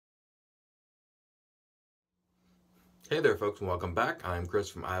Hey there folks, and welcome back. I'm Chris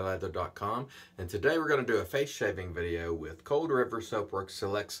from iLather.com, and today we're going to do a face shaving video with Cold River Soapworks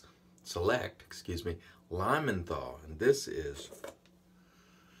Select Limenthol, and this is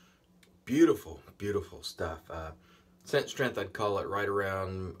beautiful stuff. Scent strength, I'd call it right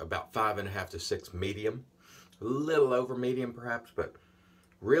around about 5.5 to 6 medium, a little over medium perhaps, but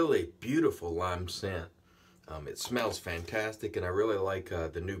really beautiful lime scent. It smells fantastic, and I really like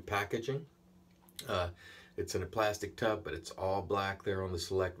the new packaging. It's in a plastic tub, but it's all black there on the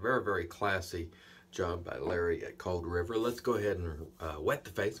Select. Very classy job by Larry at Cold River. Let's go ahead and wet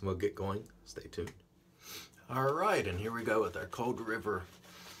the face and we'll get going. Stay tuned. All right, and here we go with our Cold River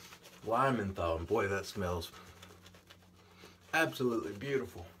Limenthol. And boy, that smells absolutely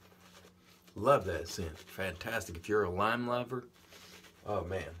beautiful. Love that scent. Fantastic. If you're a lime lover, oh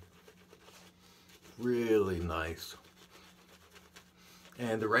man, really nice.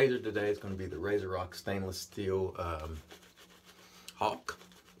 And the razor today is going to be the RazoRock stainless steel Hawk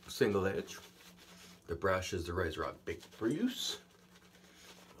single edge. The brush is the RazoRock Big Bruce.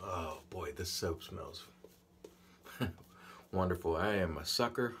 Oh boy, this soap smells wonderful. I am a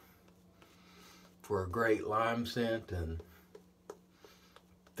sucker for a great lime scent, and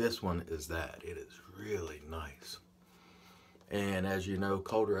this one is that. It is really nice. And as you know,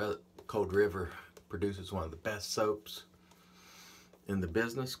 Cold River produces one of the best soaps in the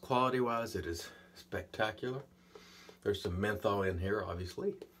business. Quality wise, it is spectacular. There's some menthol in here,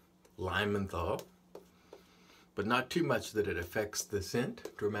 obviously, Limenthol, but not too much that it affects the scent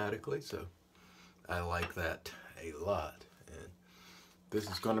dramatically, so I like that a lot. And this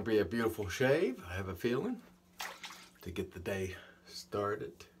is going to be a beautiful shave, I have a feeling, to get the day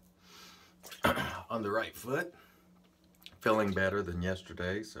started on the right foot. Feeling better than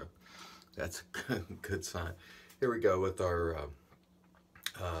yesterday, so that's a good sign. Here we go with our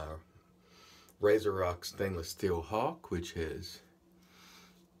RazoRock stainless steel Hawk, which has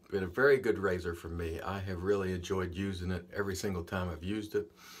been a very good razor for me. I have really enjoyed using it every single time I've used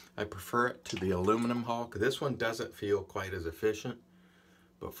it. I prefer it to the aluminum Hawk. This one doesn't feel quite as efficient,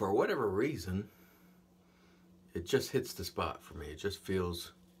 but for whatever reason, it just hits the spot for me. It just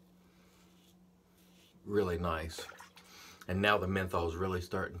feels really nice. And now the menthol is really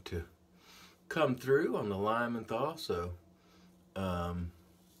starting to come through on the Limenthol, so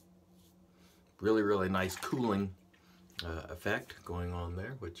really nice cooling effect going on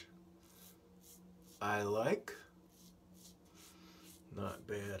there, which I like. Not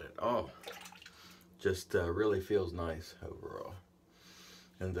bad at all. Just really feels nice overall.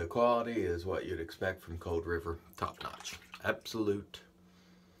 And the quality is what you'd expect from Cold River. Top notch. Absolute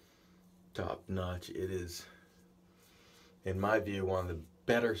top notch. It is, in my view, one of the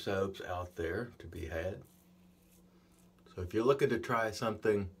better soaps out there to be had. So if you're looking to try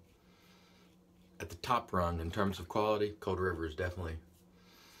something at the top rung in terms of quality, Cold River is definitely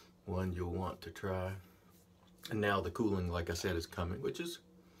one you'll want to try. And now the cooling, like I said, is coming, which is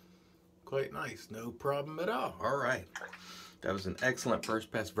quite nice. No problem at all. All right. That was an excellent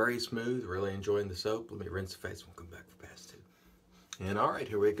first pass. Very smooth. Really enjoying the soap. Let me rinse the face. We'll come back for pass 2. And all right,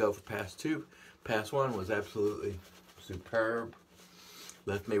 here we go for pass 2. Pass 1 was absolutely superb.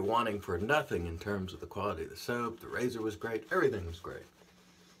 Left me wanting for nothing in terms of the quality of the soap. The razor was great. Everything was great.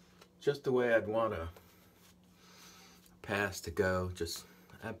 Just the way I'd want a pass to go. Just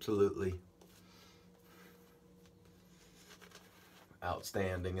absolutely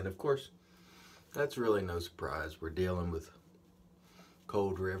outstanding. And of course, that's really no surprise. We're dealing with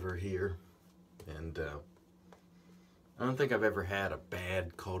Cold River here. And I don't think I've ever had a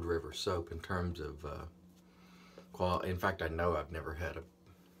bad Cold River soap in terms of quality. In fact, I know I've never had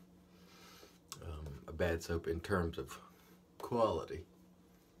a bad soap in terms of quality.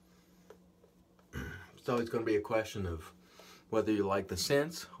 It's always going to be a question of whether you like the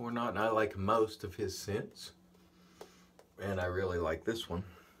scents or not, and I like most of his scents, and I really like this one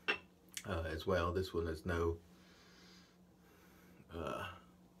as well. This one is no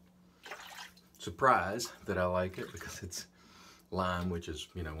surprise that I like it, because it's lime, which is,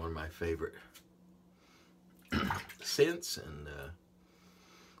 you know, one of my favorite scents, and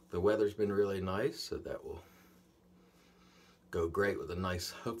the weather's been really nice, so that will go great with a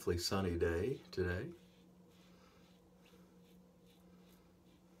nice, hopefully sunny day today.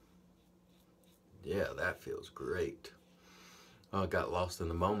 Yeah, that feels great. Oh, I got lost in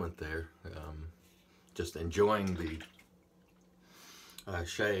the moment there. Just enjoying the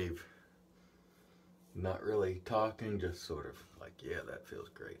shave. Not really talking, just sort of like, yeah, that feels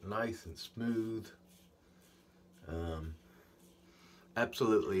great. Nice and smooth.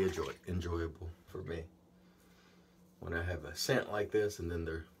 Absolutely enjoyable for me. when I have a scent like this, and then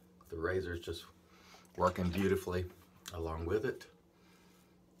the razor's just working beautifully. along with it.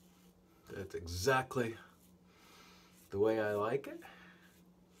 That's exactly the way I like it.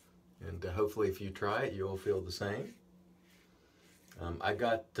 And hopefully if you try it, you'll feel the same. I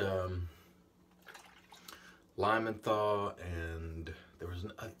got Limenthol, and there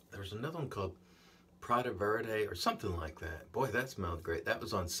was another one called Prada Verde or something like that. Boy, that smelled great. That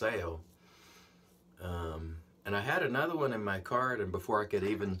was on sale. And I had another one in my cart, and before I could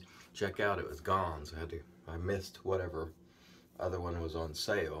even check out, it was gone. So I missed whatever other one was on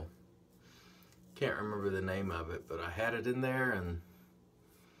sale. Can't remember the name of it, but I had it in there, and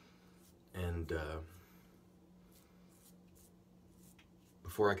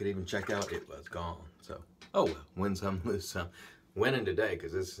before I could even check out, it was gone. So, oh well, win some, lose some. Winning today,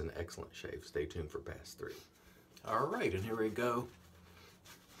 because this is an excellent shave. Stay tuned for pass 3. All right, and here we go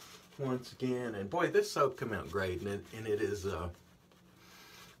once again. And boy, this soap came out great, and it is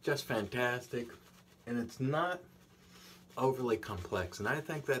just fantastic. And it's not overly complex, and I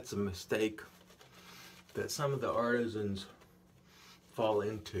think that's a mistake that some of the artisans fall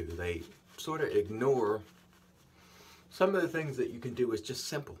into. They sort of ignore some of the things that you can do is just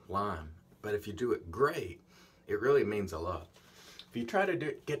simple lime, but if you do it great, it really means a lot. If you try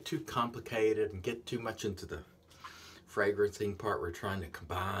to get too complicated and get too much into the fragrancing part, we're trying to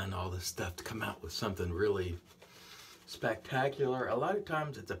combine all this stuff to come out with something really spectacular. A lot of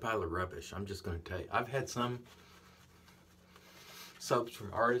times it's a pile of rubbish. I'm just going to tell you. I've had some soaps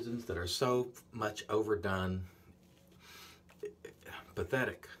from artisans that are so much overdone,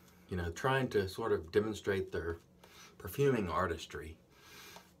 pathetic, you know, trying to sort of demonstrate their perfuming artistry.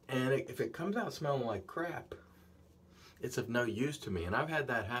 And if it comes out smelling like crap, it's of no use to me. And I've had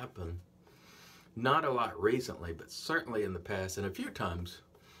that happen, not a lot recently, but certainly in the past, and a few times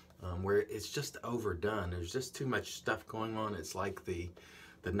where it's just overdone. There's just too much stuff going on. It's like the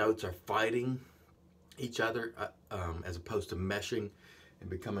notes are fighting each other as opposed to meshing and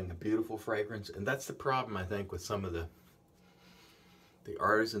becoming a beautiful fragrance. And that's the problem, I think, with some of the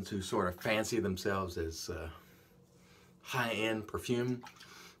artisans who sort of fancy themselves as high-end perfume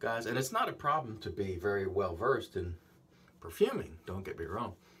guys. And it's not a problem to be very well versed in perfuming, don't get me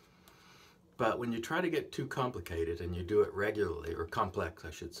wrong. But when you try to get too complicated and you do it regularly, or complex,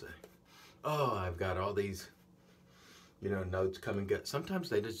 I should say, oh, I've got all these, you know, notes come and get. Sometimes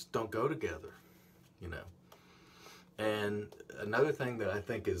they just don't go together, you know. And another thing that I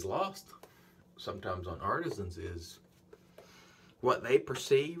think is lost sometimes on artisans is what they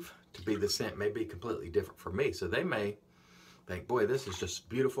perceive to be the scent may be completely different from me. So they may think, boy, this is just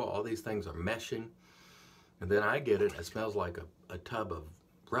beautiful. All these things are meshing. And then I get it, it smells like a tub of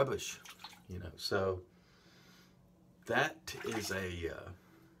rubbish, you know. So that is a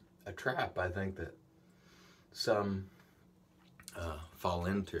trap, I think, that some fall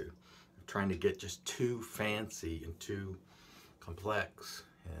into, trying to get just too fancy and too complex.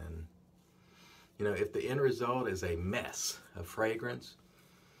 And, you know, if the end result is a mess of fragrance,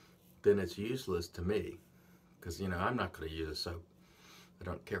 then it's useless to me. Because, you know, I'm not going to use a soap I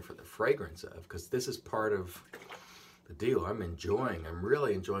don't care for the fragrance of, because this is part of the deal. I'm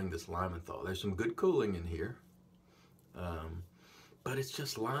really enjoying this Limenthol. There's some good cooling in here, but it's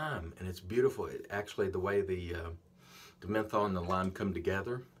just lime, and it's beautiful. Actually, the way the menthol and the lime come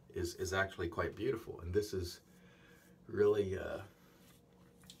together is actually quite beautiful, and this is really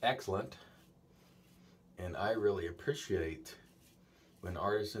excellent. And I really appreciate when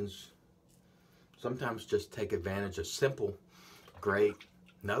artisans sometimes just take advantage of simple, great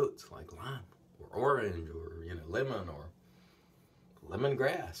notes like lime or orange or, you know, lemon or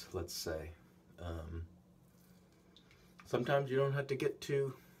lemongrass, let's say. Sometimes you don't have to get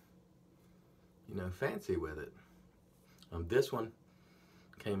too, you know, fancy with it. This one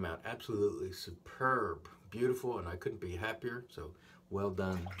came out absolutely superb, beautiful, and I couldn't be happier. So well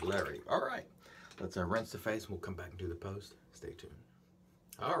done, Larry. All right, let's rinse the face and we'll come back and do the post. Stay tuned.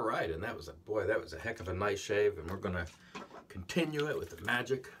 All right, and that was a heck of a nice shave, and we're gonna continue it with the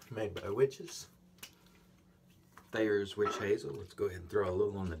magic made by witches. Thayers Witch Hazel. Let's go ahead and throw a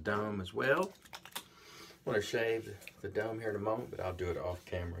little on the dome as well. I'm gonna shave the dome here in a moment, but I'll do it off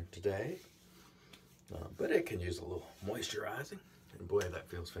camera today. But it can use a little moisturizing, and boy, that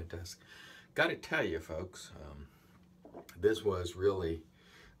feels fantastic. Gotta tell you, folks, this was really,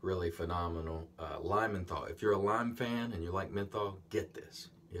 really phenomenal. Limenthol. If you're a lime fan and you like menthol, get this.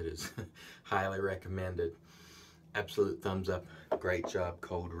 It is highly recommended. Absolute thumbs up. Great job,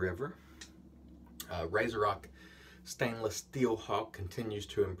 Cold River. RazoRock Stainless Steel Hawk continues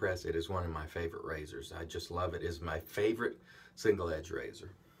to impress. It is one of my favorite razors. I just love it. It is my favorite single edge razor.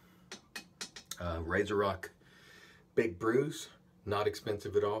 RazoRock Big Bruise, not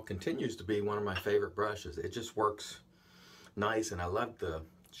expensive at all, continues to be one of my favorite brushes. It just works nice, and I love the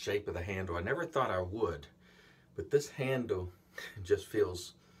shape of the handle. I never thought I would, but this handle just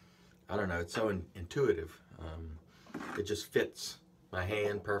feels, I don't know, it's so intuitive. It just fits my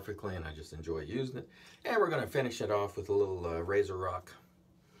hand perfectly, and I just enjoy using it. And we're going to finish it off with a little RazoRock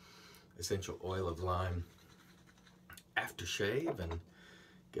Essential Oil of Lime aftershave and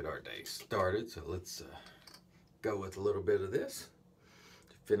get our day started. So let's go with a little bit of this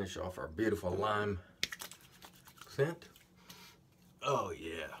to finish off our beautiful lime scent. Oh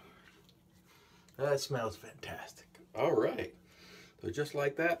yeah, that smells fantastic. All right, so just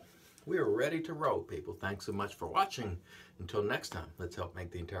like that, we are ready to roll, people. Thanks so much for watching. Until next time, let's help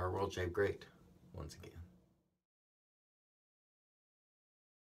make the entire world shave great once again.